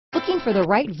Looking for the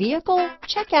right vehicle?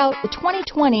 Check out the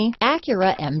 2020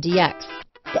 Acura MDX.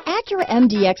 The Acura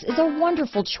MDX is a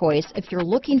wonderful choice if you're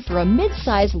looking for a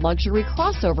mid-size luxury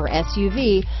crossover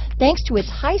SUV thanks to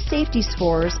its high safety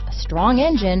scores, strong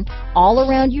engine,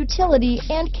 all-around utility,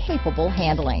 and capable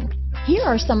handling. Here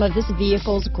are some of this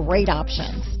vehicle's great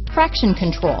options: traction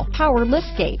control, power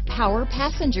liftgate, power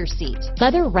passenger seat,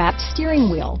 leather-wrapped steering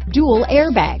wheel, dual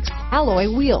airbags, alloy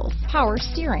wheels, power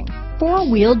steering,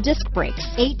 four-wheel disc brakes,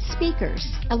 8 speakers,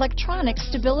 electronic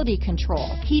stability control,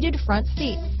 heated front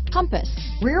seats, compass,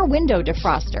 rear window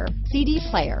defroster, CD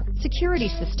player, security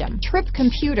system, trip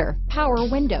computer, power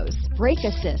windows, brake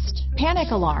assist, panic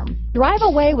alarm. Drive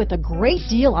away with a great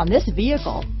deal on this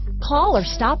vehicle. Call or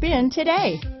stop in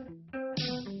today.